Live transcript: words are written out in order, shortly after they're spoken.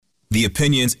The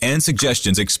opinions and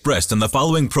suggestions expressed on the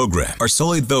following program are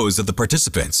solely those of the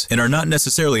participants and are not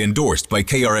necessarily endorsed by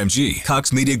KRMG,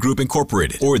 Cox Media Group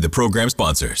Incorporated, or the program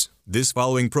sponsors. This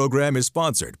following program is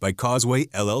sponsored by Causeway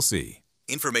LLC.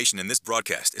 Information in this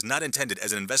broadcast is not intended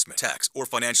as an investment, tax, or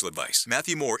financial advice.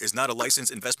 Matthew Moore is not a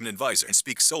licensed investment advisor and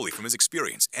speaks solely from his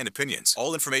experience and opinions.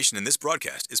 All information in this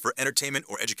broadcast is for entertainment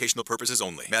or educational purposes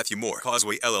only. Matthew Moore,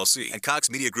 Causeway LLC, and Cox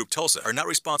Media Group Tulsa are not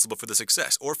responsible for the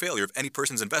success or failure of any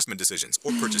person's investment decisions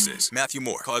or purchases. Matthew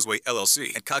Moore, Causeway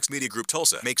LLC, and Cox Media Group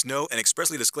Tulsa makes no and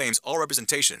expressly disclaims all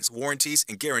representations, warranties,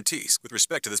 and guarantees with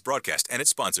respect to this broadcast and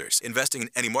its sponsors. Investing in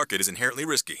any market is inherently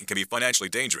risky and can be financially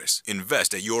dangerous.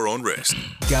 Invest at your own risk.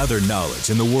 Gather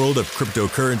knowledge in the world of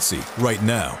cryptocurrency right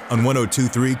now on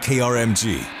 102.3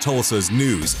 KRMG, Tulsa's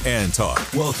news and talk.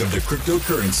 Welcome to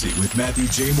Cryptocurrency with Matthew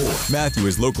J. Moore. Matthew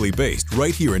is locally based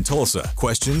right here in Tulsa.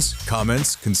 Questions,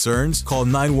 comments, concerns? Call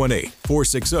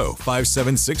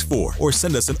 918-460-5764 or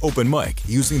send us an open mic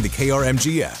using the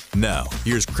KRMG app. Now,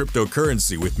 here's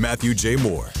Cryptocurrency with Matthew J.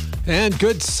 Moore. And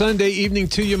good Sunday evening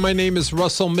to you. My name is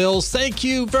Russell Mills. Thank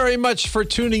you very much for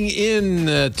tuning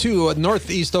in to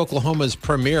Northeast Oklahoma's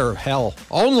premier,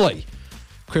 only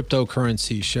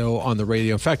cryptocurrency show on the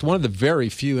radio. In fact, one of the very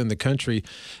few in the country.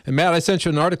 And Matt, I sent you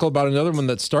an article about another one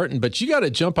that's starting, but you got to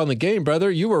jump on the game,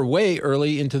 brother. You were way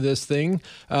early into this thing.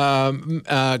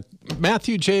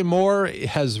 Matthew J. Moore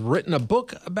has written a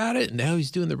book about it. Now he's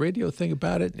doing the radio thing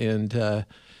about it. And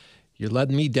you're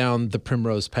letting me down the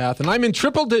primrose path, and I'm in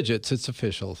triple digits. It's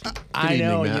official. I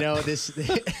know. You know, this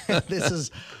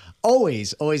is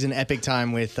always an epic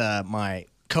time with my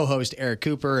co-host Eric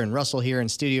Cooper and Russell here in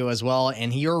studio as well.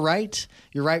 And you're right,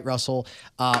 Russell.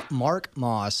 Mark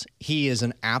Moss, he is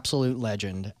an absolute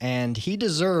legend, and he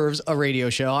deserves a radio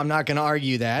show. I'm not going to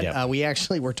argue that. Yep. We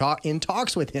actually were in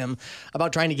talks with him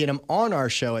about trying to get him on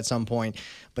our show at some point,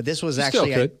 but this was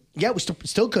actually. Yeah, we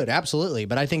still could, absolutely.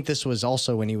 But I think this was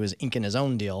also when he was inking his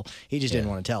own deal. He just didn't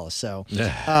want to tell us. So,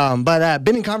 but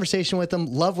been in conversation with him.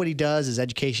 Love what he does. His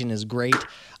education is great.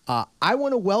 I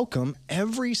want to welcome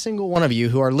every single one of you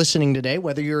who are listening today,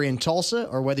 whether you're in Tulsa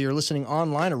or whether you're listening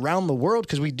online around the world,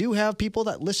 because we do have people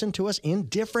that listen to us in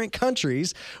different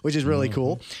countries, which is really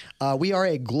cool. We are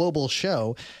a global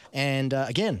show. And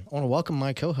again, I want to welcome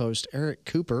my co-host, Eric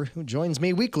Cooper, who joins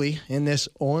me weekly in this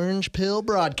Orange Pill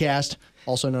broadcast,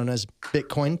 also known as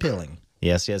Bitcoin Pilling.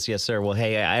 Yes, sir. Well,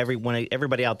 hey,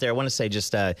 everybody out there, I want to say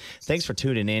just thanks for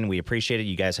tuning in. We appreciate it.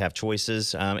 You guys have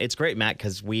choices. It's great, Matt,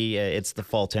 because it's the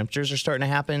fall temperatures are starting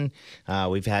to happen.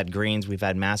 We've had greens. We've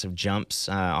had massive jumps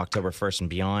October 1st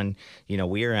and beyond. You know,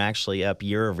 we are actually up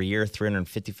year over year,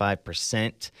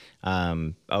 355%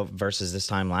 versus this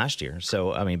time last year.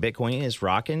 So, I mean, Bitcoin is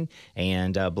rocking,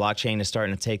 and blockchain is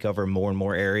starting to take over more and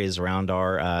more areas around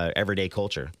our everyday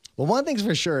culture. Well, one thing's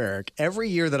for sure, Eric. Every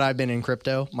year that I've been in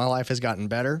crypto, my life has gotten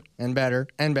better and better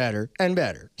and better and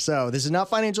better. So this is not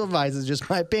financial advice. It's just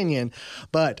my opinion.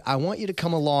 But I want you to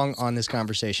come along on this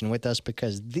conversation with us,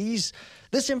 because this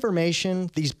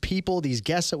information, these people, these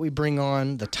guests that we bring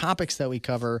on, the topics that we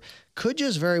cover could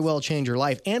just very well change your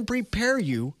life and prepare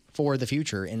you for the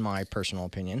future, in my personal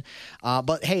opinion.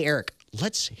 But hey, Eric,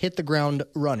 let's hit the ground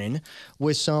running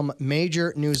with some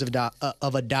major news of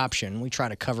adoption. We try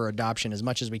to cover adoption as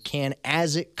much as we can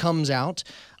as it comes out.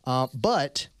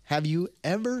 But have you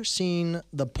ever seen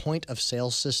the point of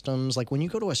sale systems? Like when you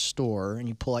go to a store and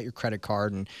you pull out your credit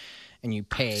card and you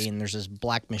pay, and there's this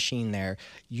black machine there,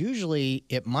 usually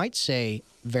it might say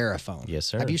Verifone. Yes,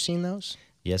 sir. Have you seen those?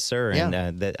 Yes, sir. Yeah.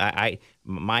 And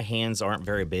my hands aren't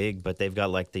very big, but they've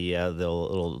got like the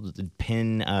little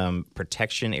pin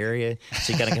protection area,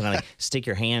 so you gotta kind of like stick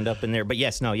your hand up in there. But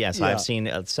yes, I've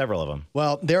seen several of them.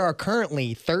 Well, there are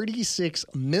currently 36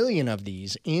 million of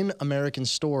these in American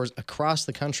stores across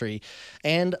the country,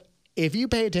 and if you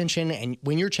pay attention and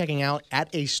when you're checking out at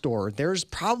a store, there's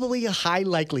probably a high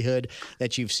likelihood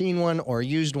that you've seen one or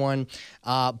used one.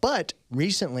 But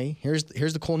recently, here's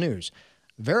the cool news: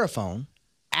 Verifone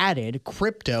added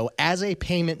crypto as a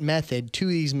payment method to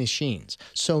these machines.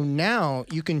 So now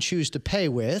you can choose to pay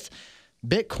with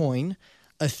Bitcoin,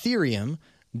 Ethereum,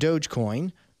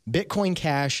 Dogecoin, Bitcoin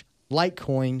Cash,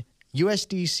 Litecoin,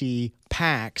 USDC,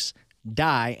 Pax,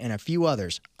 DAI, and a few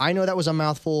others. I know that was a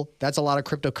mouthful. That's a lot of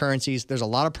cryptocurrencies. There's a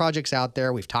lot of projects out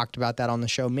there. We've talked about that on the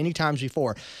show many times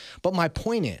before. But my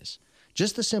point is,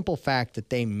 just the simple fact that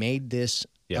they made this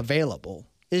available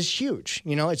is huge.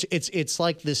 You know, it's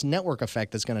like this network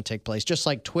effect that's going to take place, just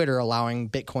like Twitter allowing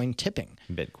Bitcoin tipping.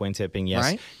 Bitcoin tipping, yes.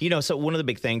 Right? You know, so one of the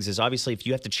big things is obviously if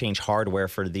you have to change hardware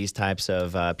for these types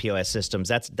of POS systems,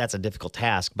 that's a difficult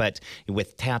task. But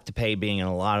with tap to pay being in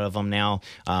a lot of them now,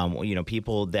 you know,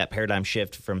 people, that paradigm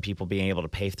shift from people being able to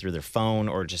pay through their phone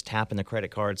or just tapping the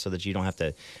credit card so that you don't have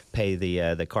to pay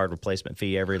the card replacement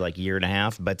fee every like year and a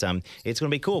half. But it's going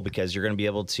to be cool because you're going to be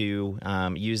able to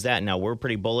use that. Now, we're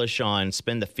pretty bullish on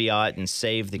spend the fiat and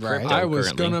save the crypto. I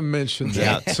was going to mention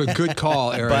that. It's a good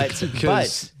call, Eric.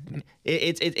 But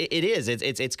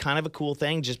it's kind of a cool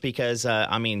thing just because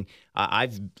I mean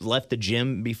I've left the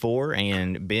gym before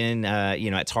and been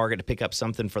at Target to pick up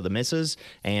something for the missus,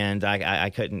 and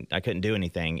I couldn't do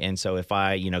anything. And so if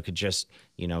I could just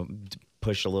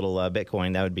push a little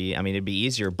Bitcoin, that would be, I mean, it'd be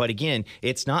easier. But again,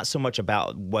 it's not so much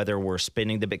about whether we're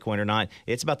spending the Bitcoin or not.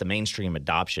 It's about the mainstream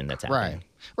adoption that's happening.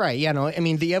 Right. Yeah, no, I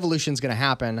mean, the evolution's going to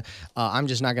happen. I'm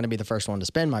just not going to be the first one to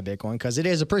spend my Bitcoin because it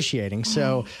is appreciating.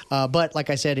 So, but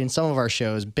like I said, in some of our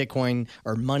shows, Bitcoin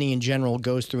or money in general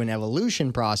goes through an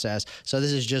evolution process. So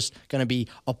this is just going to be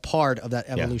a part of that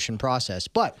evolution process.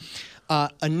 But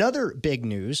another big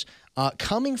news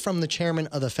coming from the chairman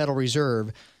of the Federal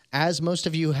Reserve. As most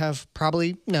of you have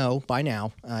probably know by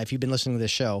now, if you've been listening to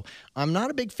this show, I'm not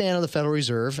a big fan of the Federal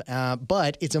Reserve,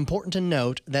 but it's important to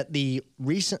note that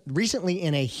recently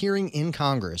in a hearing in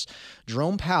Congress,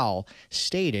 Jerome Powell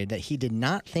stated that he did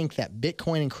not think that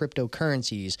Bitcoin and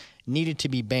cryptocurrencies needed to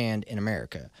be banned in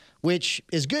America, which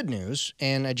is good news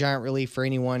and a giant relief for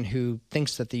anyone who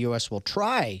thinks that the U.S. will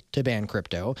try to ban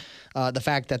crypto. The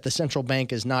fact that the central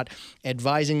bank is not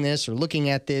advising this or looking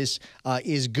at this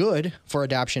is good for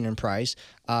adoption and price.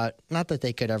 Not that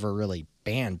they could ever really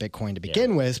ban Bitcoin to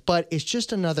begin with, but it's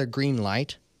just another green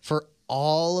light for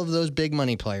all of those big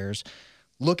money players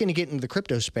looking to get into the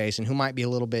crypto space and who might be a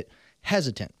little bit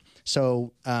hesitant.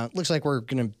 So looks like we're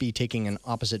going to be taking an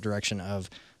opposite direction of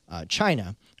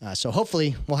China. So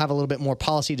hopefully we'll have a little bit more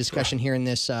policy discussion here in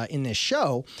this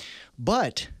show.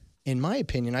 But in my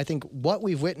opinion, I think what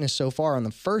we've witnessed so far on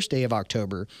the first day of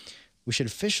October, we should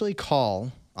officially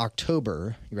call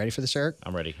October. You ready for this, Eric?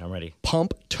 I'm ready.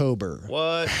 Pumptober.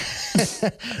 What?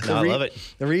 I love it.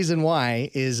 The reason why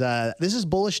is this is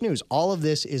bullish news. All of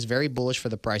this is very bullish for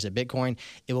the price of Bitcoin.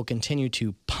 It will continue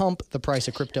to pump the price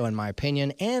of crypto, in my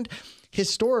opinion. And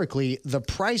historically, the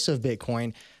price of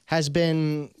Bitcoin has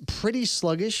been pretty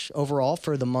sluggish overall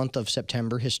for the month of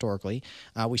September historically.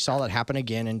 We saw that happen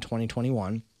again in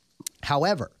 2021.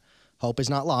 However, hope is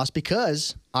not lost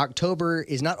because October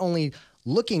is not only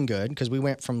looking good because we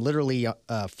went from literally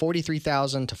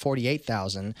 43,000 to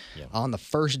 48,000 on the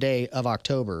first day of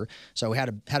October. So we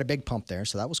had a big pump there.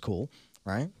 So that was cool.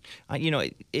 Right.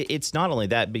 It's not only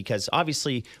that because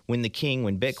obviously when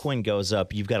Bitcoin goes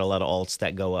up, you've got a lot of alts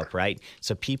that go up, right?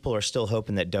 So people are still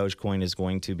hoping that Dogecoin is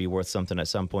going to be worth something at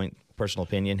some point. Personal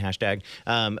opinion, hashtag.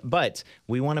 But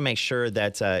we want to make sure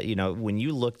that, when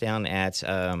you look down at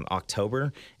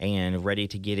October and ready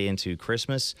to get into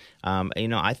Christmas,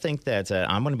 I think that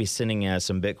I'm going to be sending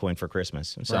some Bitcoin for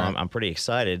Christmas. So right. I'm pretty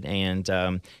excited. And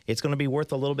it's going to be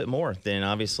worth a little bit more than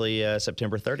obviously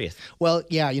September 30th. Well,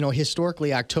 yeah,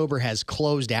 historically, October has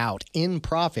closed out in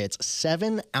profits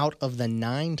 7 out of the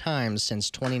 9 times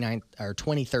since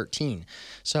 2013.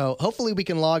 So hopefully we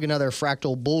can log another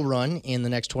fractal bull run in the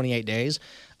next 28 days.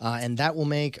 And that will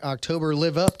make October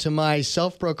live up to my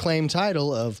self-proclaimed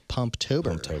title of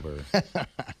Pumptober.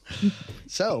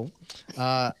 So,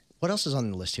 what else is on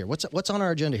the list here? What's on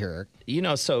our agenda here, Eric?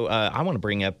 So I want to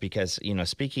bring up because,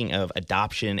 speaking of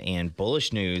adoption and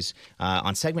bullish news,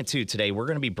 on segment 2 today, we're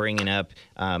going to be bringing up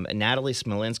Natalie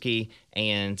Smolinski,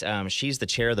 and she's the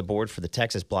chair of the board for the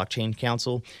Texas Blockchain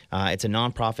Council. It's a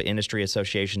nonprofit industry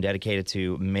association dedicated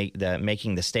to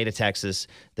making the state of Texas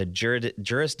the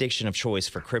jurisdiction of choice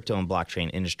for crypto and blockchain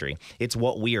industry. It's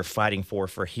what we are fighting for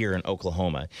here in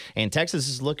Oklahoma. And Texas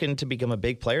is looking to become a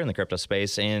big player in the crypto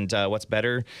space. And what's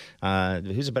better,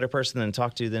 who's a better person to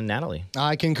talk to than Natalie?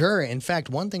 I concur. In fact,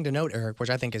 one thing to note, Eric,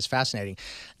 which I think is fascinating,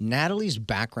 Natalie's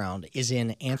background is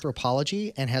in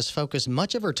anthropology and has focused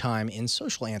much of her time in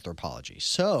social anthropology.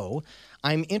 So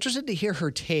I'm interested to hear her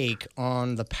take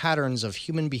on the patterns of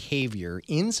human behavior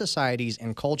in societies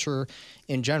and culture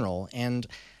in general and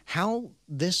how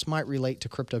this might relate to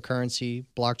cryptocurrency,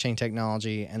 blockchain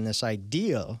technology, and this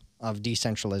idea of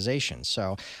decentralization.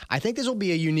 So I think this will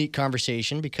be a unique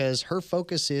conversation because her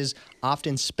focus is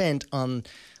often spent on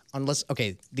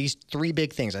these 3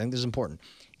 big things. I think this is important.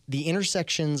 The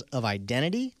intersections of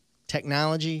identity,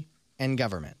 technology, and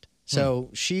government. So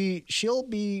she'll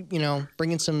be,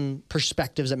 bringing some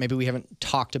perspectives that maybe we haven't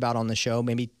talked about on the show,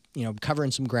 maybe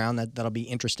covering some ground that'll be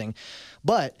interesting.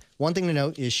 But one thing to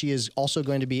note is she is also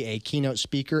going to be a keynote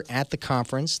speaker at the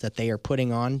conference that they are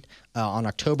putting on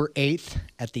October 8th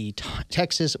at the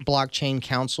Texas Blockchain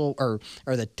Council or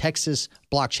the Texas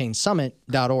Blockchain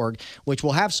Summit.org, which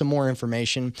will have some more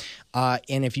information.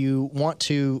 And if you want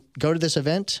to go to this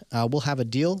event, we'll have a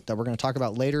deal that we're going to talk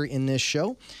about later in this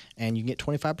show, and you can get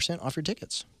 25% off your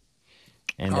tickets.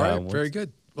 And, all right, very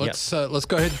good. Let's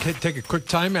go ahead and take a quick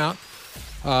time out.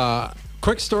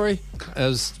 Quick story,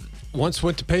 as once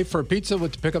went to pay for a pizza,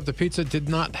 went to pick up the pizza, did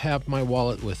not have my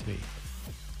wallet with me.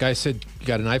 Guy said, you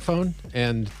got an iPhone?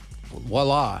 And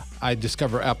voila, I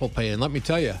discover Apple Pay. And let me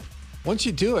tell you, once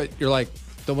you do it, you're like,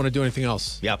 don't want to do anything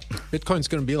else. Yep. Bitcoin's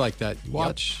going to be like that.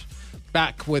 Watch.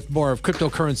 Back with more of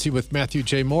Cryptocurrency with Matthew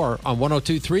J. Moore on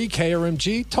 102.3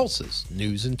 KRMG, Tulsa's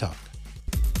News and Talk.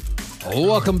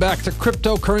 Welcome back to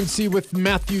Cryptocurrency with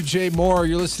Matthew J. Moore.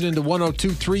 You're listening to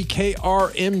 102.3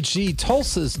 KRMG,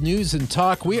 Tulsa's News and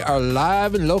Talk. We are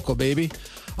live and local, baby,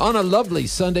 on a lovely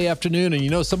Sunday afternoon.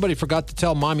 And somebody forgot to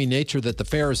tell Mommy Nature that the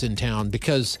fair is in town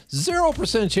because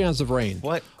 0% chance of rain.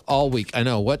 What? All week. I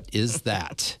know. What is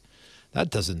that? That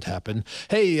doesn't happen.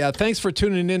 Hey, thanks for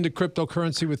tuning in to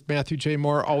Cryptocurrency with Matthew J.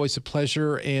 Moore. Always a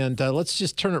pleasure. And let's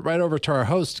just turn it right over to our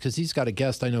host because he's got a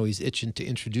guest I know he's itching to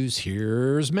introduce.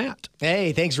 Here's Matt.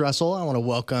 Hey, thanks, Russell. I want to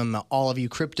welcome all of you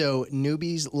crypto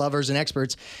newbies, lovers, and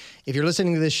experts. If you're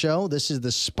listening to this show, this is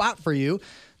the spot for you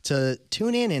to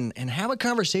tune in and have a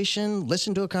conversation,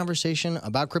 listen to a conversation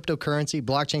about cryptocurrency,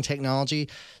 blockchain technology,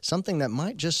 something that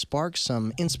might just spark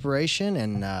some inspiration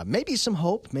and maybe some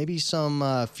hope, maybe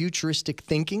some futuristic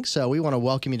thinking. So we want to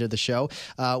welcome you to the show.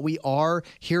 We are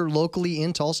here locally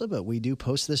in Tulsa, but we do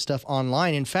post this stuff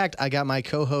online. In fact, I got my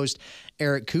co-host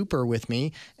Eric Cooper with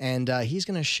me, and he's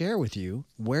going to share with you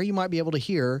where you might be able to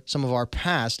hear some of our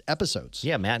past episodes.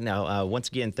 Yeah, Matt. Now, once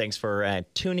again, thanks for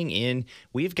tuning in.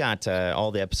 We've got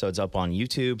all the episodes up on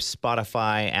YouTube,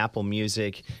 Spotify, Apple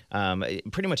Music,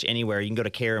 pretty much anywhere. You can go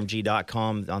to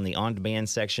krmg.com on the on-demand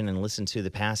section and listen to the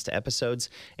past episodes.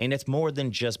 And it's more than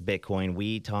just Bitcoin.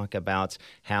 We talk about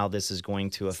how this is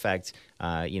going to affect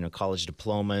college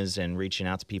diplomas and reaching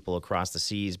out to people across the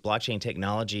seas. Blockchain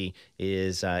technology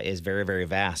is very, very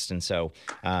vast. And so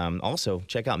also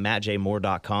check out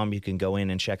mattjmoore.com. You can go in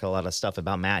and check a lot of stuff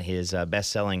about Matt. His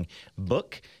best-selling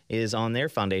book is on there,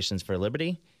 Foundations for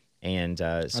Liberty. And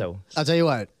so I'll tell you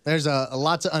what, there's a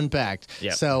lot to unpack.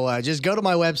 Yep. So just go to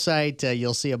my website.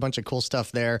 You'll see a bunch of cool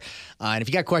stuff there. And if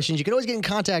you got questions, you can always get in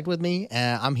contact with me.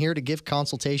 I'm here to give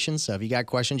consultations. So if you got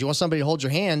questions, you want somebody to hold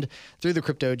your hand through the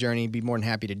crypto journey, be more than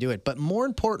happy to do it. But more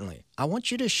importantly, I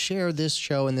want you to share this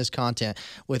show and this content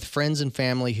with friends and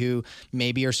family who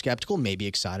maybe are skeptical, maybe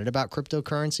excited about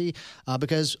cryptocurrency.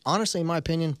 Because honestly, in my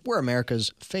opinion, we're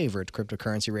America's favorite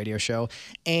cryptocurrency radio show.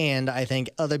 And I think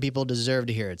other people deserve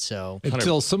to hear it. So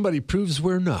until somebody proves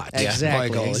we're not.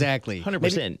 Exactly.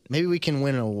 100%. Maybe we can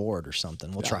win an award or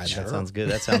something. We'll try that. That sounds good.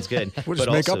 That sounds good. We'll just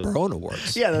make up our own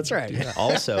awards. Yeah, that's right. Yeah.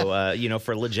 Also,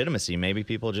 for legitimacy, maybe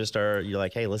people just you're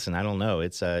like, hey, listen, I don't know.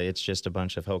 It's just a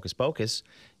bunch of hocus pocus.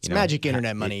 It's magic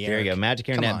internet money. There you go, magic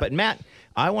internet. But Matt,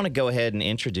 I want to go ahead and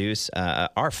introduce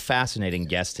our fascinating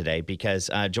guest today because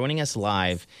joining us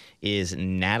live is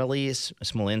Natalie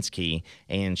Smolinski,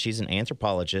 and she's an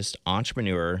anthropologist,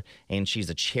 entrepreneur, and she's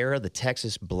the chair of the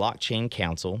Texas Blockchain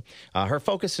Council. Her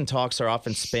focus and talks are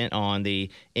often spent on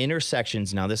the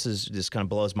intersections. Now, this kind of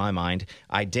blows my mind.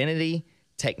 Identity,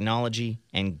 technology,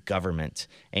 and government.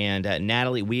 And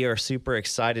Natalie, we are super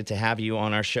excited to have you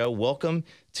on our show. Welcome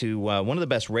to one of the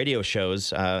best radio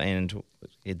shows and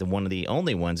one of the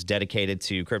only ones dedicated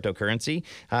to cryptocurrency.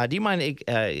 Do you mind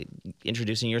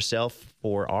introducing yourself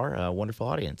for our wonderful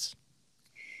audience?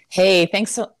 Hey,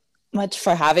 thanks so much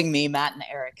for having me, Matt and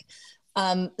Eric.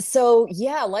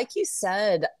 Like you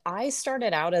said, I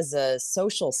started out as a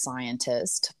social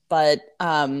scientist, but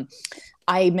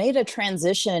I made a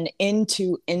transition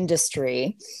into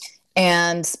industry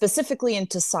and specifically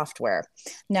into software.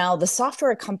 Now, the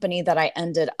software company that I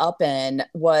ended up in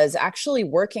was actually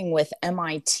working with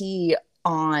MIT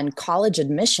on college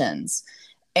admissions.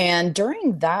 And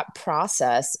during that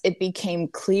process, it became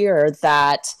clear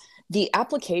that the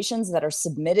applications that are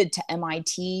submitted to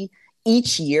MIT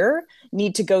each year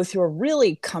need to go through a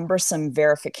really cumbersome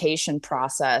verification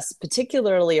process,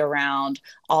 particularly around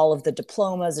all of the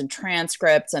diplomas and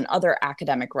transcripts and other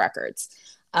academic records.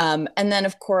 And then,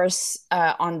 of course,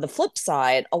 on the flip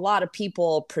side, a lot of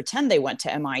people pretend they went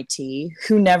to MIT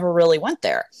who never really went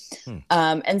there.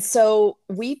 And so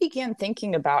we began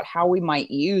thinking about how we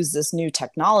might use this new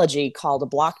technology called a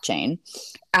blockchain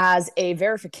as a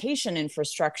verification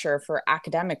infrastructure for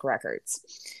academic records.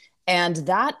 And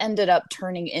that ended up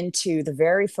turning into the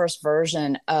very first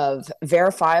version of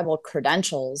verifiable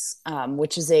credentials,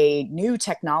 which is a new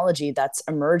technology that's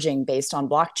emerging based on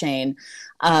blockchain.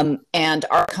 And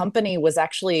our company was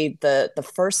actually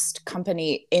the first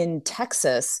company in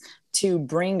Texas to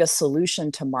bring a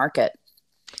solution to market.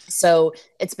 So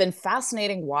it's been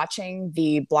fascinating watching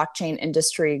the blockchain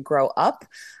industry grow up.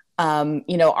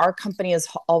 Our company has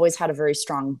always had a very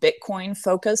strong Bitcoin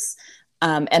focus.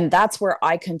 And that's where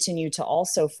I continue to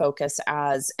also focus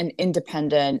as an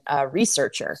independent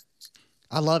researcher.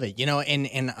 I love it.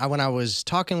 When I was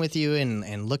talking with you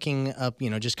and looking up,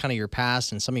 just kind of your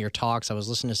past and some of your talks, I was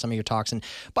listening to some of your talks. And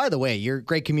by the way, you're a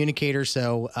great communicator.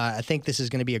 So I think this is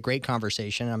going to be a great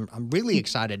conversation. I'm really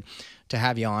excited to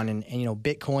have you on. And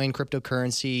Bitcoin,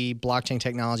 cryptocurrency, blockchain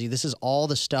technology, this is all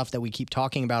the stuff that we keep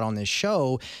talking about on this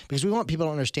show because we want people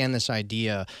to understand this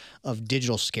idea of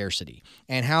digital scarcity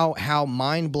and how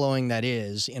mind-blowing that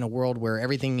is in a world where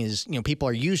everything is, people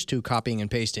are used to copying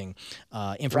and pasting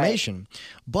information. Right.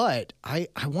 But I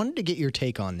wanted to get your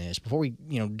take on this before we,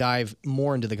 dive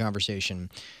more into the conversation.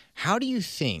 How do you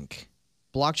think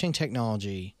blockchain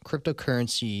technology,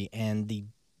 cryptocurrency, and the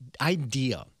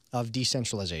idea of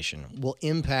decentralization will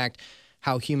impact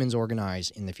how humans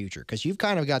organize in the future? Because you've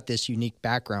kind of got this unique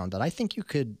background that I think you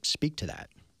could speak to that.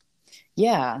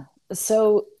 Yeah.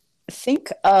 So think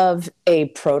of a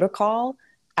protocol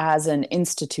as an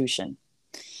institution.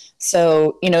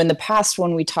 So, in the past,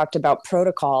 when we talked about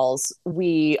protocols,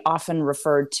 we often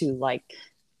referred to like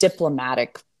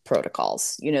diplomatic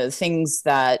protocols, things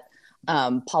that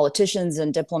politicians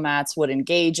and diplomats would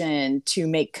engage in to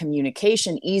make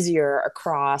communication easier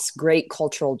across great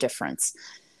cultural difference.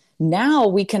 Now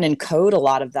we can encode a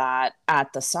lot of that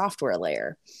at the software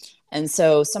layer. And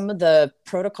so some of the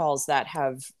protocols that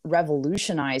have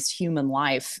revolutionized human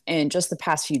life in just the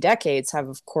past few decades have,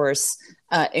 of course,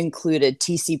 included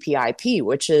TCP/IP,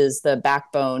 which is the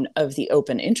backbone of the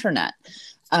open internet.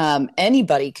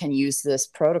 Anybody can use this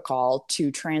protocol to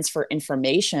transfer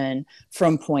information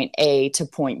from point A to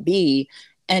point B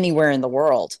anywhere in the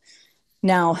world.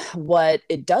 Now, what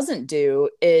it doesn't do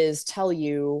is tell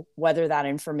you whether that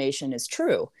information is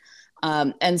true.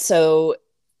 And so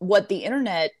what the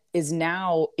internet is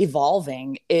now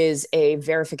evolving is a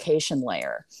verification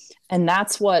layer. And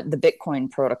that's what the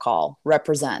Bitcoin protocol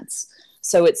represents.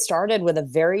 So it started with a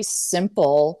very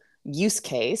simple use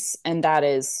case, and that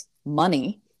is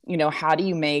money. How do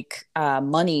you make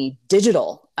money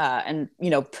digital and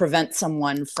prevent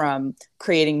someone from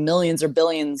creating millions or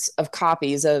billions of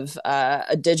copies of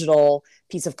a digital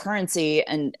piece of currency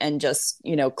and just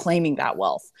claiming that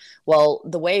wealth? Well,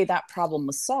 the way that problem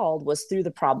was solved was through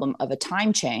the problem of a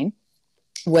time chain,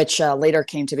 which later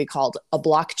came to be called a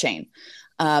blockchain.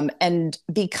 And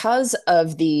because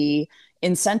of the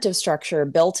incentive structure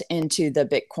built into the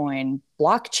Bitcoin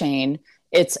blockchain,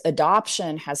 its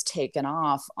adoption has taken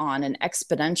off on an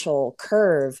exponential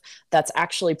curve that's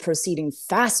actually proceeding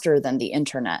faster than the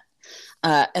internet.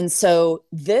 And so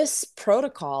this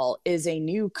protocol is a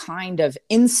new kind of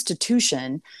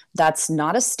institution that's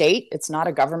not a state, it's not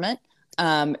a government,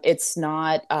 it's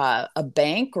not a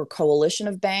bank or coalition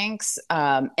of banks,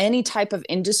 any type of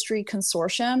industry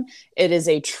consortium. It is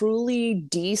a truly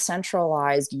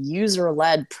decentralized,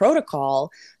 user-led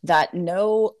protocol that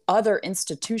no other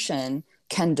institution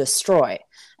can destroy.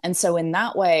 And so in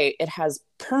that way, it has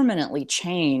permanently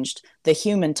changed the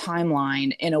human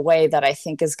timeline in a way that I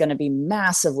think is going to be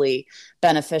massively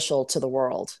beneficial to the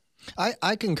world.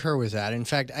 I concur with that. In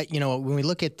fact, when we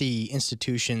look at the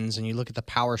institutions and you look at the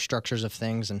power structures of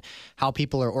things and how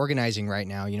people are organizing right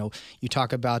now, you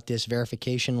talk about this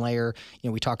verification layer,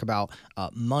 we talk about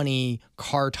money,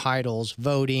 car titles,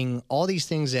 voting, all these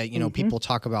things that, people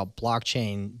talk about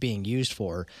blockchain being used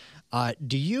for.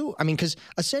 Because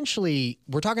essentially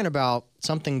we're talking about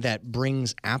something that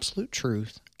brings absolute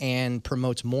truth and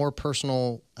promotes more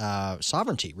personal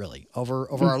sovereignty, really, over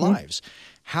our lives.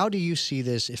 How do you see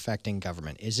this affecting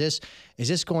government? Is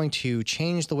this going to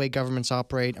change the way governments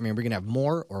operate? We're going to have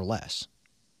more or less?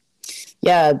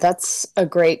 Yeah, that's a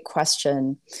great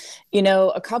question.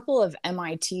 A couple of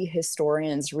MIT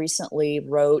historians recently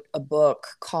wrote a book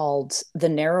called The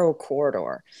Narrow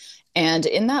Corridor. And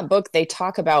in that book, they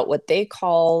talk about what they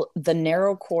call the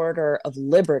narrow corridor of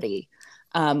liberty,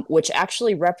 which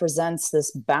actually represents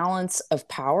this balance of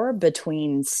power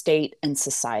between state and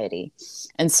society.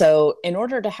 And so in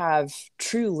order to have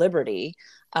true liberty,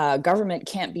 government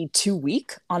can't be too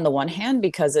weak on the one hand,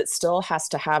 because it still has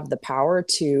to have the power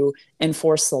to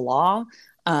enforce the law,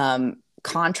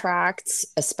 contracts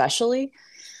especially.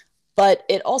 But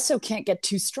it also can't get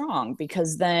too strong,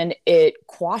 because then it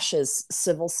quashes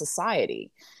civil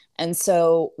society. And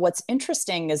so what's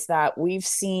interesting is that we've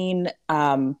seen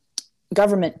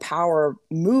government power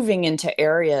moving into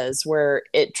areas where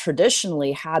it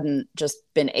traditionally hadn't just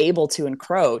been able to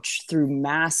encroach through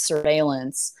mass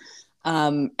surveillance.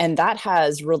 And that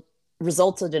has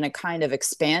resulted in a kind of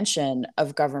expansion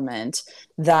of government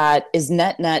that is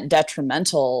net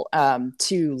detrimental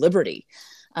to liberty.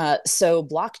 So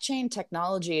blockchain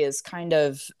technology is kind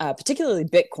of, particularly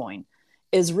Bitcoin,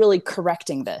 is really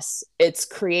correcting this. It's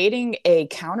creating a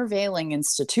countervailing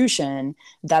institution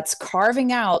that's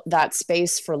carving out that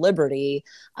space for liberty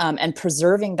and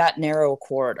preserving that narrow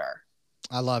corridor.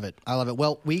 I love it. I love it.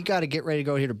 Well, we got to get ready to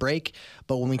go here to break,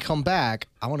 but when we come back,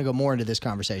 I want to go more into this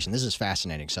conversation. This is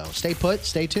fascinating. So stay put,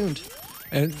 stay tuned.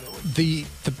 And the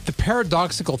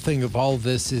paradoxical thing of all of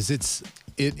this is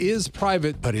it is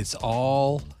private, but it's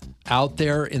all out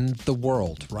there in the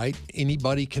world, right?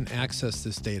 Anybody can access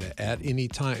this data at any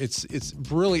time. It's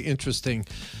really interesting.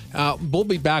 We'll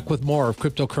be back with more of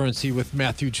Cryptocurrency with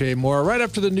Matthew J. Moore right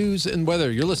after the news and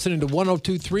weather. You're listening to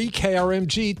 102.3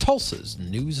 KRMG, Tulsa's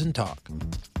News and Talk.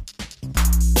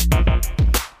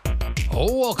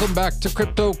 Welcome back to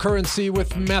Cryptocurrency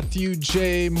with Matthew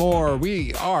J. Moore.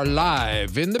 We are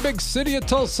live in the big city of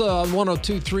Tulsa on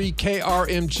 102.3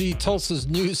 KRMG, Tulsa's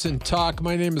News and Talk.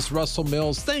 My name is Russell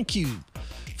Mills. Thank you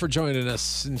for joining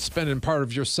us and spending part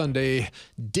of your Sunday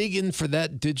digging for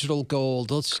that digital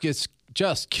gold. Let's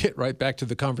just get right back to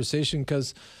the conversation,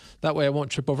 because that way I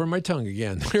won't trip over my tongue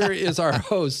again. Here is our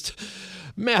host,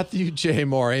 Matthew J.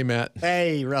 Moore. Hey, Matt.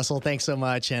 Hey, Russell. Thanks so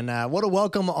much. And want to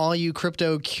welcome all you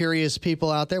crypto curious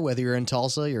people out there, whether you're in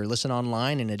Tulsa, you're listening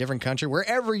online in a different country,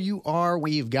 wherever you are,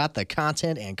 we've got the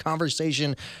content and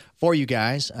conversation for you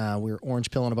guys. We're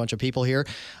orange pilling a bunch of people here.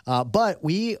 But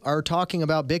we are talking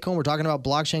about Bitcoin. We're talking about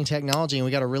blockchain technology, and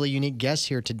we got a really unique guest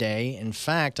here today. In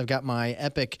fact, I've got my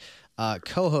epic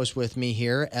co-host with me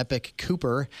here, Eric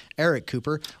Cooper.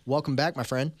 Welcome back, my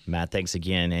friend. Matt, thanks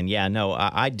again. And yeah, no,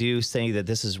 I do say that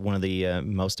this is one of the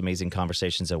most amazing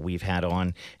conversations that we've had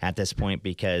on at this point,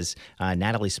 because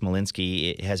Natalie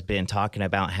Smolinski has been talking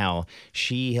about how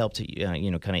she helped,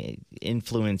 kind of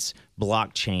influence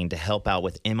blockchain to help out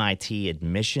with MIT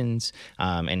admissions,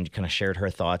 and kind of shared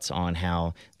her thoughts on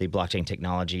how the blockchain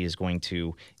technology is going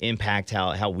to impact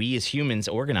how we as humans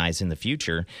organize in the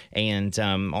future, and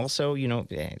also,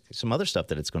 some other stuff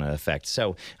that it's going to affect.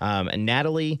 So,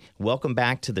 Natalie, welcome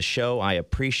back to the show. I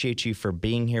appreciate you for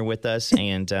being here with us.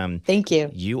 And thank you.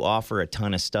 You offer a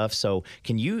ton of stuff. So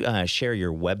can you share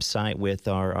your website with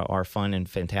our fun and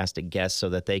fantastic guests so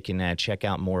that they can check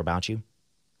out more about you?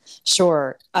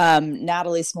 Sure.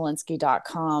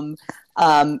 NatalieSmolinski.com.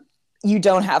 You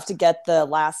don't have to get the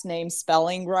last name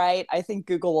spelling right. I think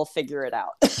Google will figure it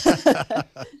out.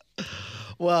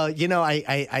 Well,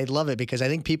 I love it, because I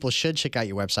think people should check out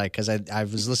your website, because I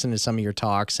was listening to some of your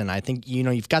talks, and I think,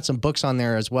 you've got some books on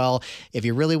there as well. If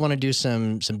you really want to do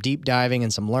some deep diving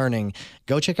and some learning,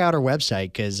 go check out her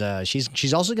website, because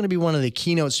she's also going to be one of the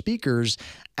keynote speakers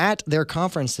at their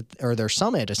conference, or their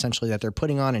summit, essentially, that they're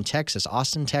putting on in Texas,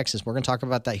 Austin, Texas. We're going to talk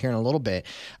about that here in a little bit.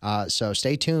 So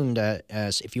stay tuned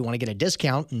if you want to get a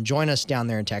discount and join us down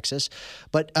there in Texas.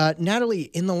 But Natalie,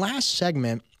 in the last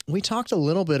segment, we talked a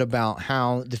little bit about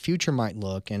how the future might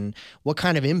look and what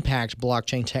kind of impact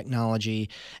blockchain technology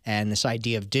and this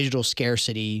idea of digital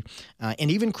scarcity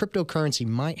and even cryptocurrency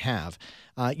might have.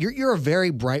 You're a very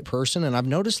bright person, and I've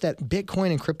noticed that Bitcoin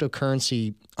and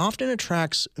cryptocurrency often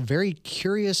attracts very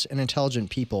curious and intelligent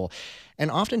people.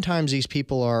 And oftentimes these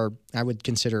people are, I would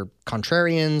consider,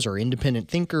 contrarians or independent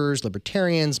thinkers,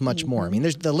 libertarians, much more. I mean,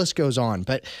 the list goes on.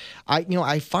 But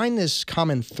I find this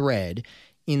common thread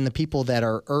in the people that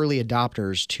are early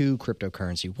adopters to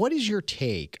cryptocurrency. What is your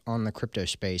take on the crypto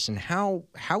space, and how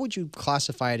would you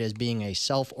classify it as being a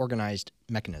self-organized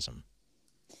mechanism?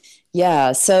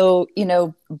 Yeah, so,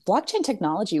 blockchain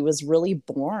technology was really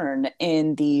born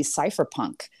in the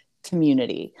cypherpunk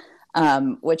community,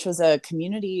 which was a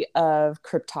community of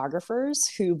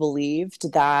cryptographers who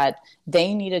believed that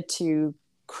they needed to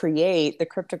create the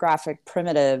cryptographic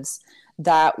primitives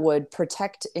that would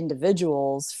protect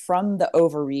individuals from the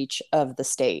overreach of the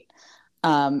state.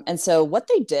 And so what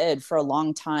they did for a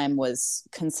long time was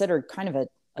considered kind of a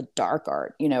dark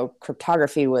art.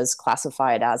 Cryptography was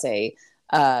classified as a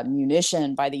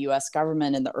munition by the US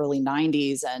government in the early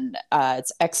 90s, and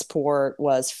its export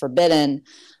was forbidden.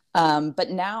 But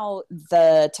now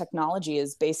the technology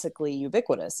is basically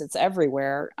ubiquitous. It's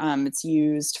everywhere. It's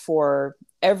used for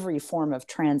every form of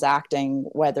transacting,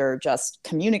 whether just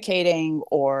communicating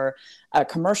or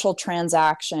commercial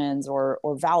transactions or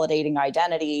validating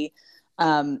identity.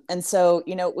 And so,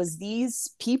 it was these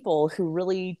people who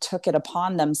really took it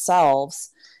upon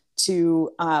themselves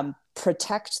to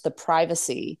protect the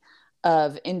privacy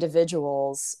of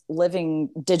individuals living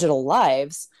digital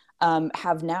lives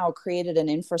have now created an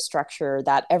infrastructure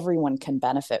that everyone can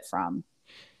benefit from.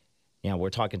 Yeah,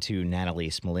 we're talking to Natalie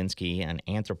Smolinski, an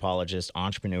anthropologist,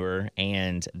 entrepreneur,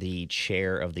 and the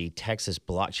chair of the Texas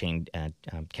Blockchain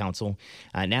Council.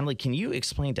 Natalie, can you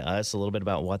explain to us a little bit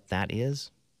about what that is?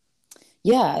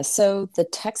 Yeah, so the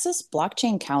Texas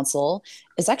Blockchain Council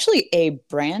is actually a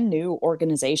brand new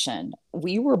organization.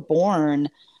 We were born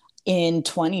in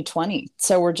 2020,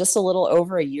 so we're just a little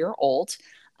over a year old.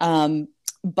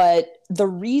 But the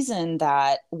reason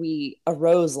that we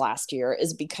arose last year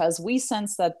is because we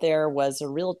sensed that there was a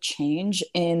real change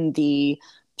in the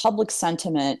public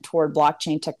sentiment toward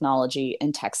blockchain technology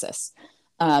in Texas.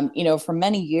 For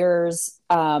many years,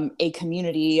 a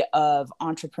community of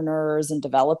entrepreneurs and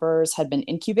developers had been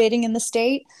incubating in the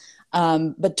state.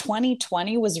 But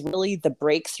 2020 was really the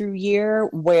breakthrough year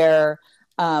where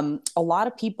a lot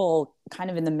of people kind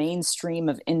of in the mainstream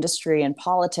of industry and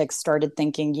politics started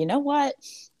thinking, you know what?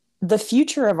 The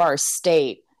future of our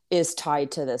state is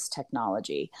tied to this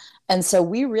technology. And so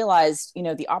we realized,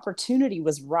 the opportunity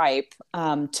was ripe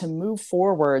to move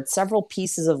forward several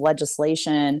pieces of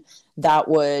legislation that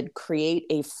would create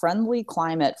a friendly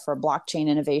climate for blockchain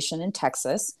innovation in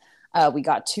Texas. We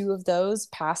got 2 of those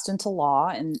passed into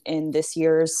law in this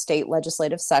year's state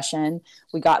legislative session.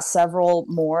 We got several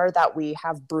more that we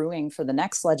have brewing for the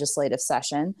next legislative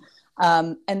session.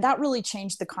 And that really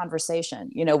changed the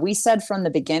conversation. We said from the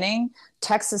beginning,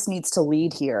 Texas needs to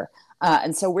lead here.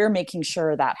 And so we're making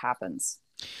sure that happens.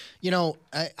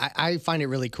 I find it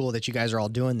really cool that you guys are all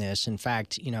doing this. In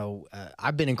fact,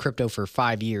 I've been in crypto for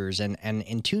 5 years, and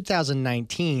in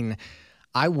 2019,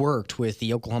 I worked with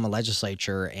the Oklahoma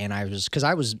legislature, and I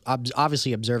was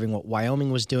obviously observing what Wyoming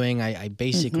was doing. I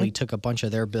basically took a bunch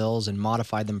of their bills and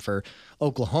modified them for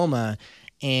Oklahoma.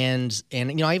 And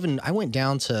I went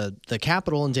down to the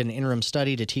Capitol and did an interim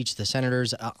study to teach the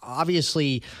senators.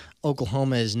 Obviously,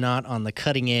 Oklahoma is not on the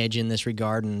cutting edge in this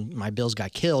regard, and my bills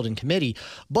got killed in committee.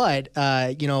 But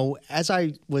as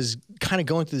I was kind of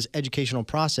going through this educational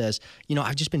process,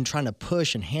 I've just been trying to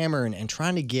push and hammer and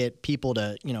trying to get people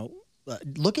to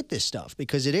look at this stuff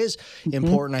because it is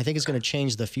important. I think it's going to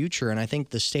change the future. And I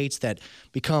think the states that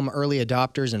become early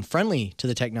adopters and friendly to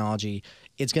the technology,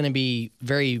 it's going to be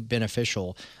very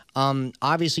beneficial.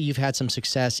 Obviously, you've had some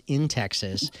success in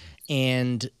Texas.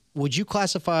 And would you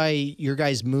classify your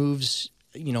guys' moves,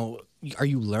 are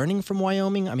you learning from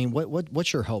Wyoming? I mean,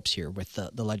 what's your hopes here with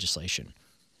the legislation?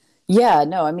 Yeah,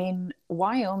 no, I mean,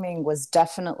 Wyoming was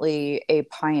definitely a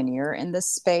pioneer in this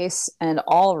space, and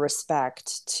all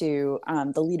respect to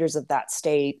the leaders of that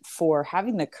state for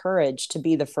having the courage to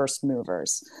be the first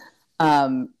movers.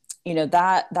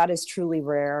 That is truly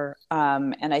rare.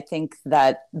 And I think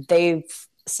that they've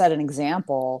set an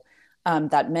example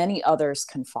that many others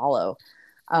can follow.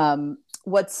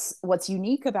 What's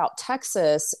unique about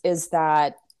Texas is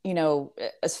that,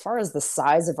 as far as the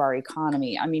size of our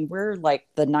economy, I mean, we're like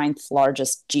the 9th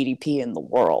largest GDP in the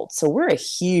world. So we're a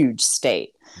huge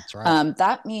state. That's right.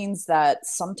 That means that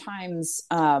sometimes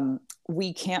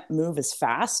we can't move as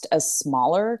fast as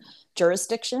smaller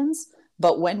jurisdictions.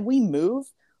 But when we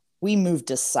move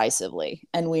decisively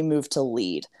and we move to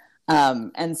lead.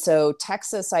 And so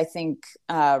Texas, I think,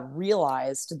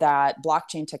 realized that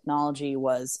blockchain technology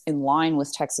was in line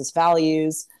with Texas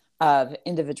values of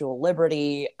individual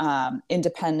liberty,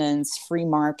 independence, free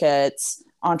markets,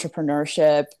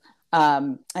 entrepreneurship.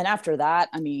 And after that,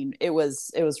 I mean, it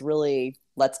was really,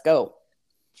 let's go.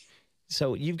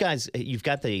 So you've got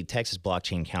the Texas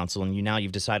Blockchain Council, and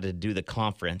you've decided to do the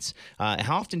conference.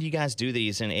 How often do you guys do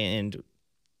these? And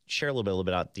share a little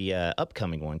bit about the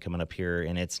upcoming one coming up here,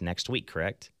 and it's next week,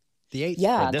 correct? The 8th.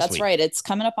 Yeah, that's right. It's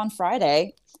coming up on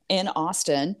Friday in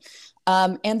Austin.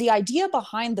 And the idea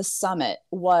behind the summit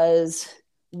was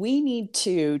we need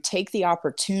to take the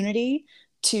opportunity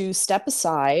to step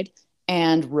aside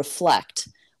and reflect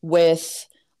with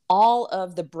all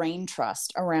of the brain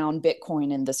trust around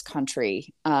Bitcoin in this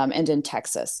country and in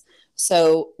Texas.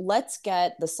 So let's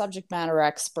get the subject matter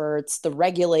experts, the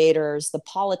regulators, the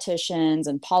politicians,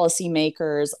 and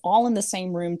policymakers all in the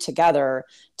same room together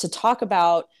to talk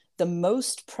about the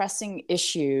most pressing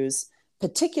issues,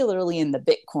 particularly in the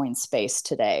Bitcoin space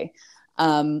today.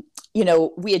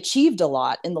 We achieved a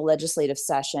lot in the legislative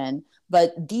session,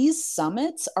 but these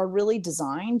summits are really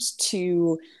designed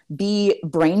to be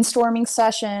brainstorming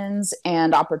sessions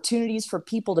and opportunities for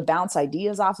people to bounce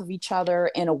ideas off of each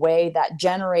other in a way that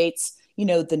generates,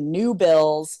 the new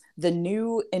bills, the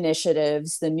new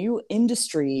initiatives, the new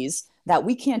industries that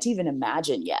we can't even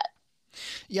imagine yet.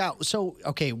 Yeah. So,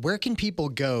 okay, where can people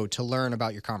go to learn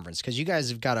about your conference? Because you guys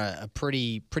have got a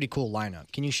pretty cool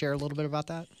lineup. Can you share a little bit about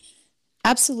that?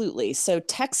 Absolutely. So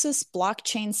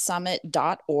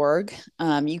texasblockchainsummit.org.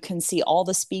 You can see all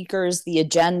the speakers, the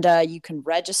agenda. You can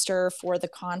register for the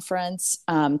conference.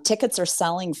 Tickets are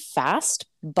selling fast,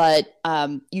 but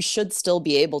you should still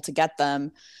be able to get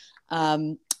them.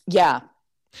 Yeah.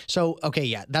 So, okay,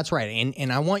 yeah, that's right.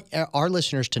 And I want our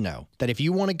listeners to know that if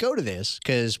you want to go to this,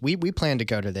 because we plan to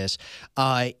go to this,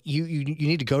 you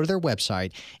need to go to their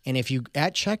website. And if you,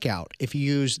 at checkout, if you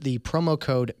use the promo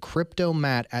code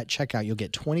CryptoMatt at checkout, you'll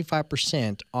get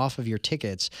 25% off of your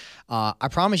tickets. I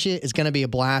promise you it's going to be a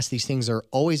blast. These things are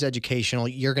always educational.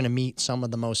 You're going to meet some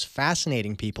of the most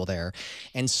fascinating people there.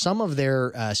 And some of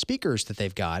their speakers that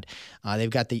they've got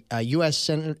the U.S.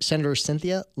 Senator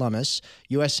Cynthia Lummis,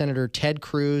 U.S. Senator Ted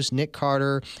Cruz, Nick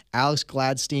Carter, Alex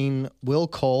Gladstein, Will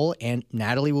Cole, and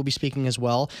Natalie will be speaking as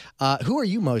well. Who are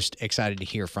you most excited to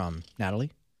hear from,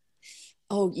 Natalie?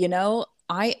 Oh,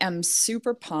 I am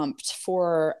super pumped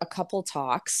for a couple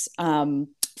talks.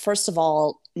 First of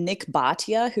all, Nick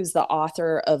Bhatia, who's the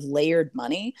author of Layered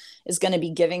Money, is going to be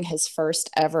giving his first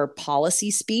ever policy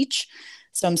speech.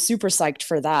 So I'm super psyched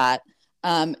for that.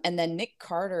 And then Nick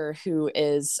Carter, who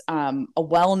is a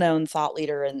well-known thought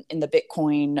leader in the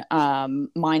Bitcoin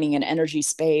mining and energy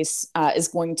space, is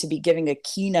going to be giving a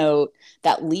keynote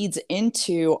that leads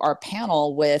into our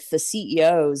panel with the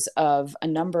CEOs of a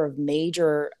number of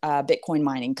major Bitcoin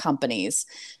mining companies.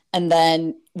 And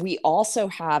then we also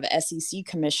have SEC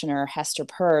Commissioner Hester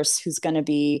Peirce, who's going to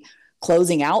be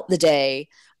closing out the day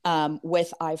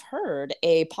with, I've heard,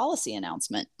 a policy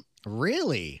announcement.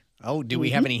 Really? Oh, do we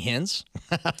have any hints?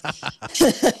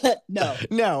 No.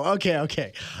 No.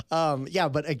 Okay. Yeah,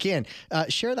 but again,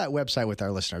 share that website with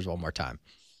our listeners one more time.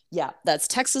 Yeah, that's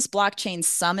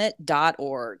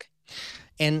texasblockchainsummit.org.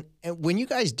 And when you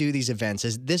guys do these events,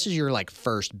 this is your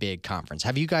first big conference.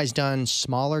 Have you guys done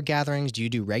smaller gatherings? Do you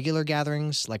do regular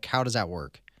gatherings? How does that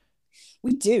work?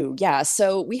 We do, yeah.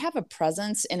 So we have a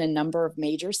presence in a number of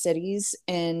major cities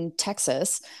in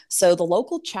Texas. So the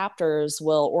local chapters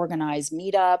will organize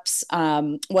meetups,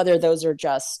 whether those are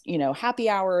just, happy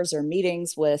hours or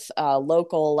meetings with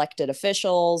local elected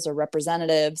officials or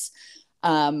representatives.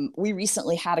 We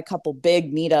recently had a couple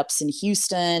big meetups in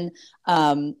Houston,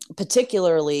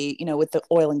 particularly, with the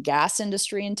oil and gas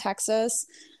industry in Texas.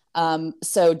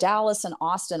 So Dallas and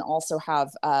Austin also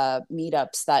have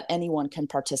meetups that anyone can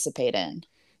participate in.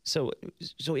 So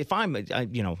if I'm,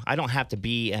 I don't have to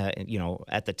be,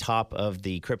 at the top of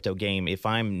the crypto game. If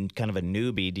I'm kind of a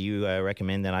newbie, do you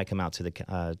recommend that I come out to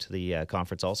the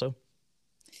conference also?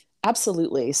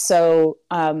 Absolutely. So,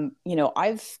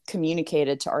 I've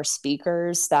communicated to our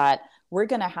speakers that we're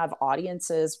going to have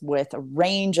audiences with a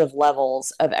range of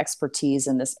levels of expertise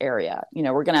in this area.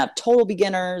 We're going to have total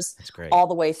beginners all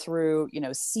the way through,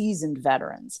 seasoned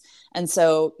veterans. And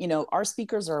so, our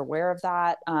speakers are aware of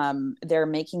that. They're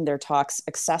making their talks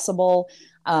accessible,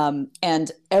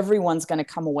 and everyone's going to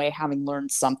come away having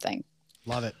learned something.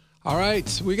 Love it. All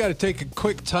right, we got to take a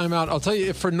quick time out. I'll tell you,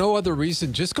 if for no other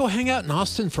reason, just go hang out in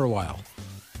Austin for a while.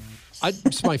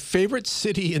 It's my favorite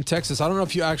city in Texas. I don't know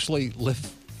if you actually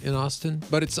live in Austin,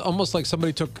 but it's almost like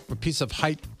somebody took a piece of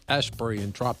Haight-Ashbury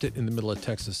and dropped it in the middle of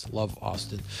Texas. Love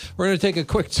Austin. We're going to take a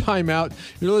quick time out.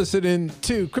 You're listening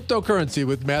to Cryptocurrency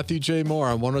with Matthew J. Moore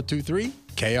on 102.3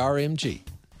 KRMG.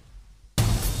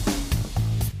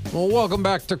 Well, welcome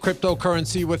back to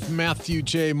Cryptocurrency with Matthew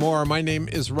J. Moore. My name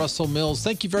is Russell Mills.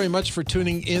 Thank you very much for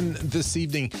tuning in this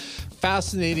evening.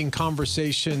 Fascinating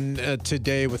conversation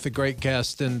today with a great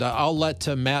guest, and I'll let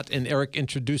Matt and Eric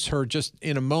introduce her just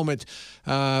in a moment.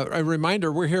 A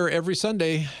reminder, we're here every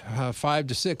Sunday, 5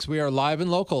 to 6. We are live and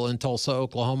local in Tulsa,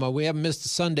 Oklahoma. We haven't missed a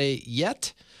Sunday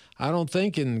yet, I don't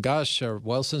think, and gosh,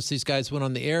 since these guys went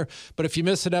on the air. But if you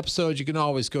miss an episode, you can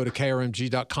always go to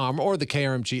krmg.com or the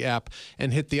KRMG app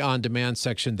and hit the on-demand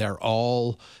section. They're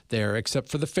all there, except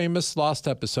for the famous lost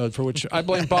episode, for which I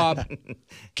blame Bob.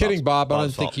 Kidding, Bob. I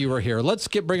don't think you were here. Let's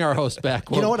bring our host back.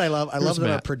 You know what I love? I love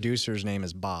that our producer's name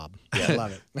is Bob. Yeah, I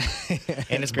love it.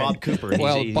 And it's Bob Cooper.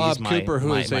 Bob Cooper,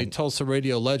 who is a Tulsa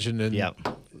radio legend. And, yep.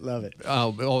 Love it.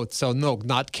 So no,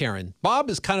 not Karen.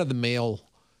 Bob is kind of the male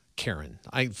Karen.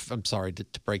 I'm sorry to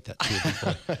break that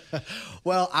to you.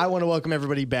 Well, I want to welcome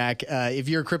everybody back. If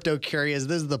you're crypto curious,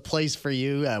 this is the place for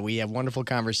you. We have wonderful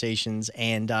conversations.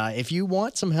 And if you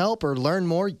want some help or learn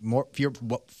more,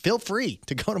 feel free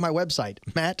to go to my website,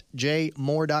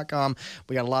 mattjmoore.com.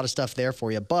 We got a lot of stuff there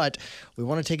for you. But we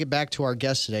want to take it back to our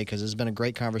guest today because it's been a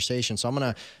great conversation. So I'm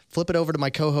going to flip it over to my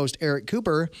co-host, Eric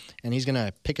Cooper, and he's going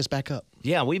to pick us back up.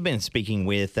 Yeah, we've been speaking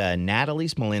with Natalie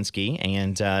Smolinski,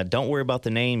 and don't worry about the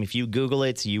name. If you Google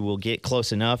it, you will get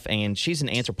close enough. And she's an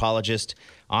anthropologist,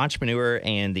 entrepreneur,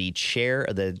 and the chair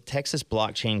of the Texas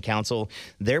Blockchain Council.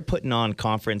 They're putting on a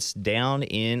conference down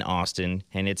in Austin,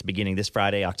 and it's beginning this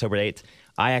Friday, October 8th.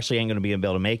 I actually ain't going to be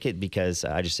able to make it because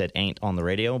I just said ain't on the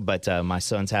radio, but my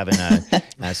son's having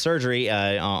a surgery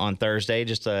on Thursday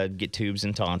just to get tubes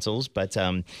and tonsils. But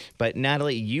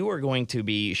Natalie, you are going to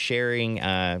be sharing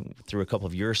through a couple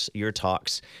of your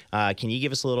talks. Can you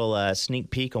give us a little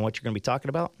sneak peek on what you're going to be talking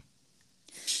about?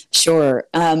 Sure.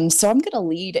 So I'm going to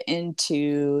lead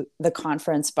into the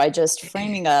conference by just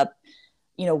framing up,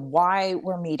 why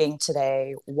we're meeting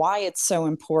today, why it's so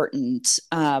important,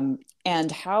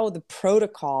 and how the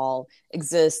protocol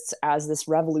exists as this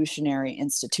revolutionary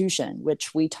institution,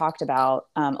 which we talked about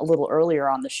a little earlier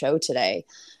on the show today.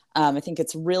 I think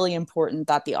it's really important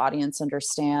that the audience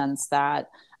understands that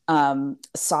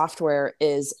software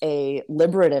is a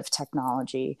liberative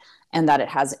technology and that it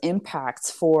has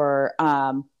impacts for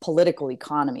political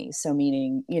economy. So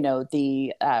meaning,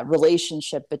 the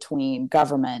relationship between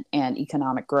government and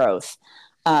economic growth.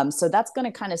 So that's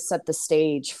going to kind of set the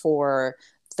stage for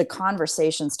the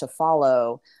conversations to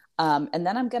follow. And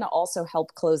then I'm going to also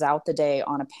help close out the day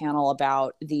on a panel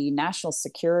about the national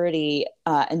security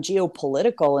and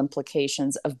geopolitical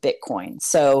implications of Bitcoin.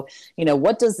 So,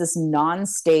 what does this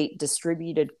non-state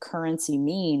distributed currency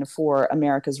mean for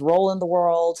America's role in the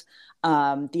world,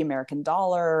 the American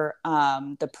dollar,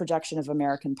 the projection of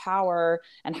American power,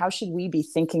 and how should we be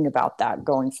thinking about that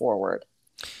going forward?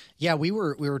 Yeah, we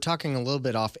were talking a little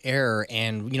bit off air,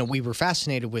 and we were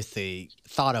fascinated with the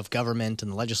thought of government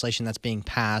and the legislation that's being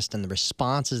passed and the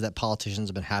responses that politicians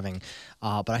have been having.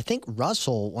 But I think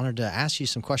Russell wanted to ask you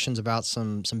some questions about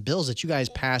some bills that you guys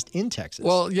passed in Texas.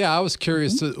 Well, yeah, I was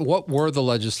curious. What were the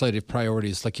legislative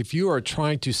priorities? Like, if you are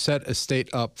trying to set a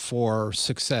state up for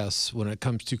success when it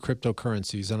comes to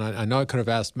cryptocurrencies, and I know I could have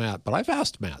asked Matt, but I've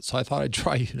asked Matt, so I thought I'd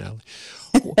try you now.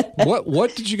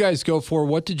 What did you guys go for?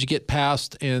 What did you get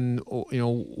passed? And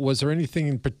was there anything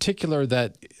in particular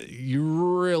that you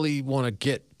really want to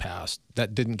get passed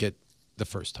that didn't get the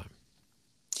first time?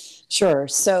 Sure.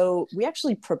 So we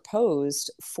actually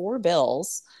proposed 4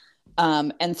 bills,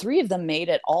 and 3 of them made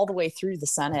it all the way through the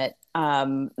Senate.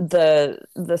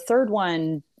 The third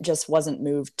one just wasn't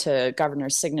moved to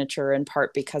governor's signature, in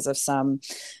part because of some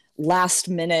last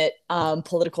minute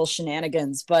political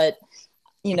shenanigans. But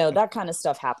that kind of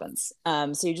stuff happens.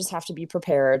 So you just have to be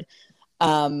prepared.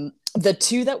 The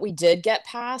 2 that we did get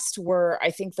passed were,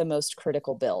 I think, the most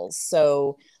critical bills.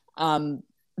 So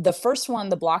the first one,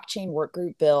 the blockchain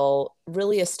workgroup bill,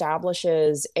 really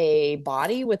establishes a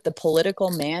body with the political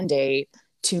mandate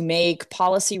to make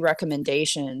policy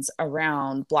recommendations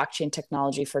around blockchain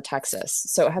technology for Texas.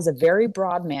 So it has a very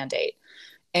broad mandate.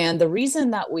 And the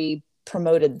reason that we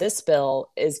promoted this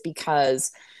bill is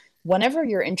because whenever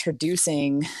you're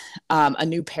introducing a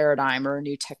new paradigm or a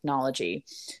new technology,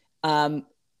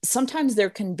 sometimes there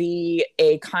can be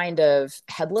a kind of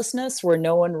headlessness where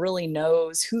no one really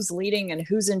knows who's leading and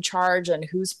who's in charge and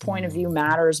whose point of view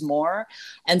matters more.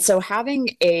 And so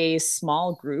having a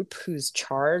small group who's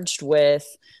charged with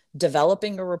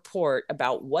developing a report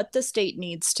about what the state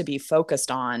needs to be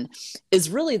focused on is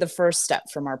really the first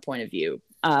step from our point of view.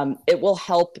 It will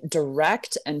help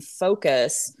direct and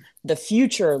focus the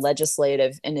future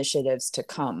legislative initiatives to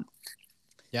come.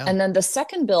 Yeah. And then the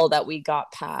second bill that we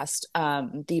got passed,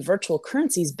 the virtual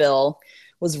currencies bill,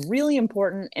 was really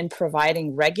important in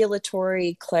providing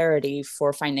regulatory clarity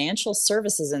for financial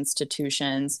services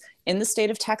institutions in the state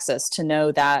of Texas to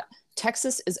know that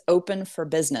Texas is open for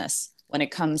business when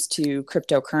it comes to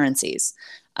cryptocurrencies.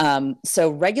 So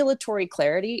regulatory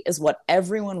clarity is what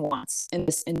everyone wants in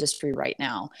this industry right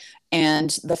now.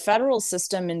 And the federal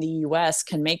system in the US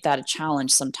can make that a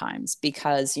challenge sometimes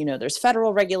because, there's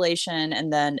federal regulation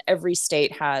and then every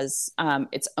state has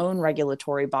its own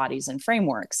regulatory bodies and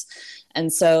frameworks.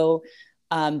 And so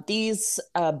these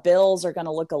bills are going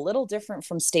to look a little different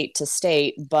from state to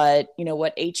state, but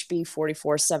what HB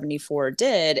 4474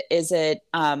 did is it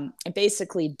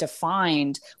basically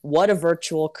defined what a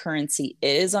virtual currency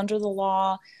is under the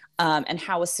law, and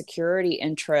how a security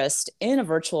interest in a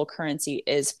virtual currency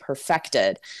is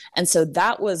perfected. And so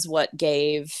that was what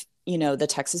gave the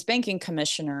Texas Banking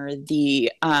Commissioner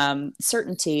the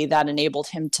certainty that enabled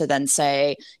him to then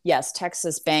say, yes,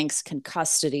 Texas banks can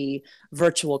custody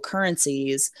virtual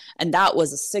currencies. And that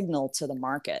was a signal to the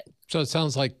market. So it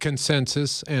sounds like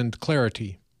consensus and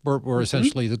clarity were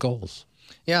essentially the goals.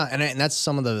 Yeah, and that's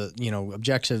some of the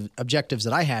objectives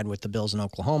that I had with the Bills in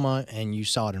Oklahoma, and you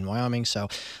saw it in Wyoming. So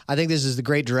I think this is the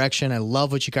great direction. I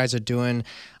love what you guys are doing.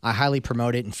 I highly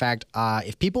promote it. In fact,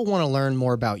 if people want to learn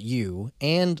more about you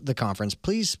and the conference,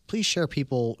 please share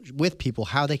with people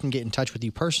how they can get in touch with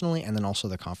you personally, and then also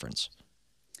the conference.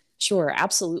 Sure,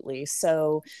 absolutely.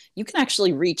 So you can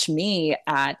actually reach me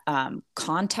at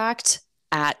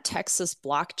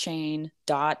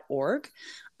contact@texasblockchain.org.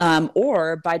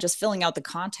 Or by just filling out the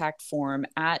contact form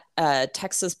at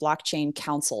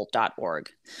texasblockchaincouncil.org.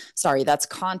 Sorry, that's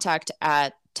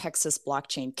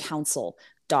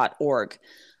contact@texasblockchaincouncil.org.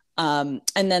 And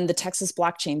then the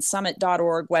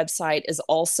texasblockchainsummit.org website is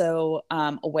also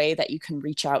a way that you can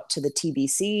reach out to the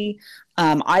TBC.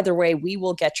 Either way, we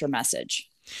will get your message.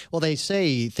 Well, they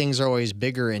say things are always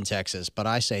bigger in Texas, but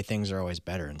I say things are always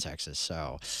better in Texas.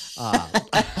 So, well,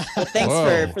 thanks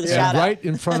for the shout out. Right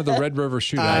in front of the Red River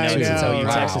Shootout. I know, too. it's OU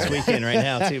Wow. Texas weekend right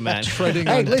now too, man. Treading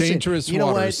hey, on listen, dangerous you know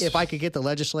waters. what? If I could get the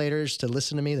legislators to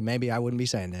listen to me, then maybe I wouldn't be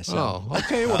saying this. So. Oh,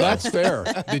 okay. Well, that's fair.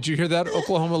 Did you hear that,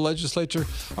 Oklahoma legislature?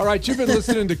 All right, you've been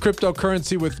listening to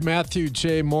Cryptocurrency with Matthew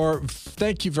J. Moore.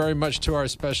 Thank you very much to our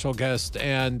special guest,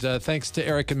 and thanks to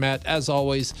Eric and Matt, as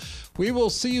always. We will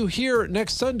see you here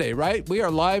next Sunday, right? We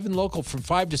are live and local from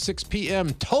 5 to 6 p.m.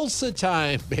 Tulsa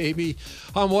time, baby,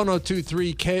 on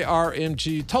 102.3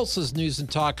 KRMG, Tulsa's News and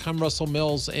Talk. I'm Russell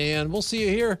Mills, and we'll see you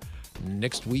here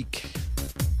next week.